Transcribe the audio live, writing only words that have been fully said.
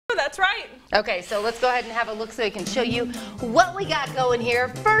That's right. Okay, so let's go ahead and have a look so we can show you what we got going here.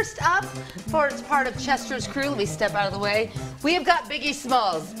 First up, for it's part of Chester's crew, let me step out of the way, we have got Biggie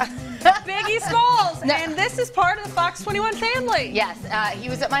Smalls. Biggie Smalls, No. and this is part of the Fox 21 family. Yes, he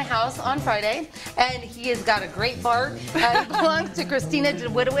was at my house on Friday, and he has got a great bark. He belongs to Christina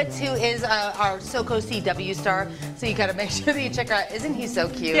DeWitowitz, who is our SoCo CW star, so you gotta make sure that you check her out. Isn't he so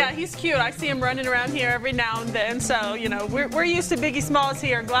cute? Yeah, he's cute. I see him running around here every now and then, so, you know, we're used to Biggie Smalls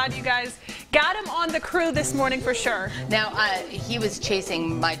here. Glad you guys got him on the crew this morning for sure. Now, he was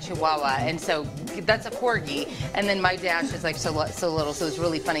chasing my Chihuahua, and so that's a Corgi, and then my Dash is like so little, so it's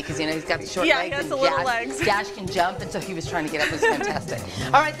really funny because, you know, he's got the short Yeah, legs. he has and the little legs. Dash can jump, and so he was trying to get up. It was fantastic.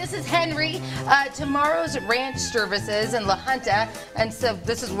 All right, this is Henry. Tomorrow's ranch services in La Junta, and so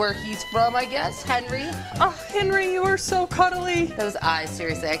this is where he's from, I guess. Henry. Oh, Henry, you are so cuddly. Those eyes,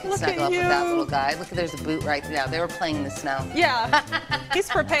 seriously, I could Look snuggle at up with you. that little guy. Look, there's a boot right now. They were playing in the snow. Yeah, he's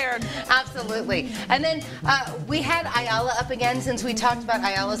prepared. Absolutely. And then we had Ayala up again. Since we talked about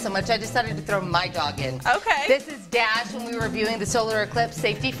Ayala so much, I decided to throw my dog in. Okay. This is Dash when we were reviewing the solar eclipse.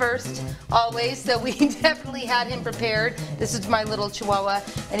 Safety first, always. So we definitely had him prepared. This is my little Chihuahua,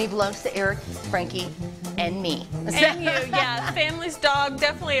 and he belongs to Eric, Frankie, and me. And you, yeah. Family's dog,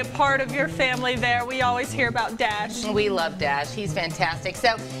 definitely a part of your family there. We always hear about Dash. We love Dash. He's fantastic.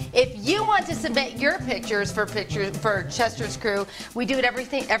 So if you want to submit your pictures for Chester's crew, we do it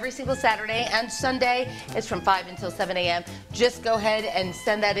every single Saturday and Sunday. It's from 5 until 7 a.m. Just go ahead and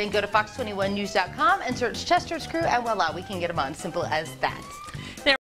send that in. Go to fox21news.com and search Chester's crew, and voila, we can get them on. Simple as that.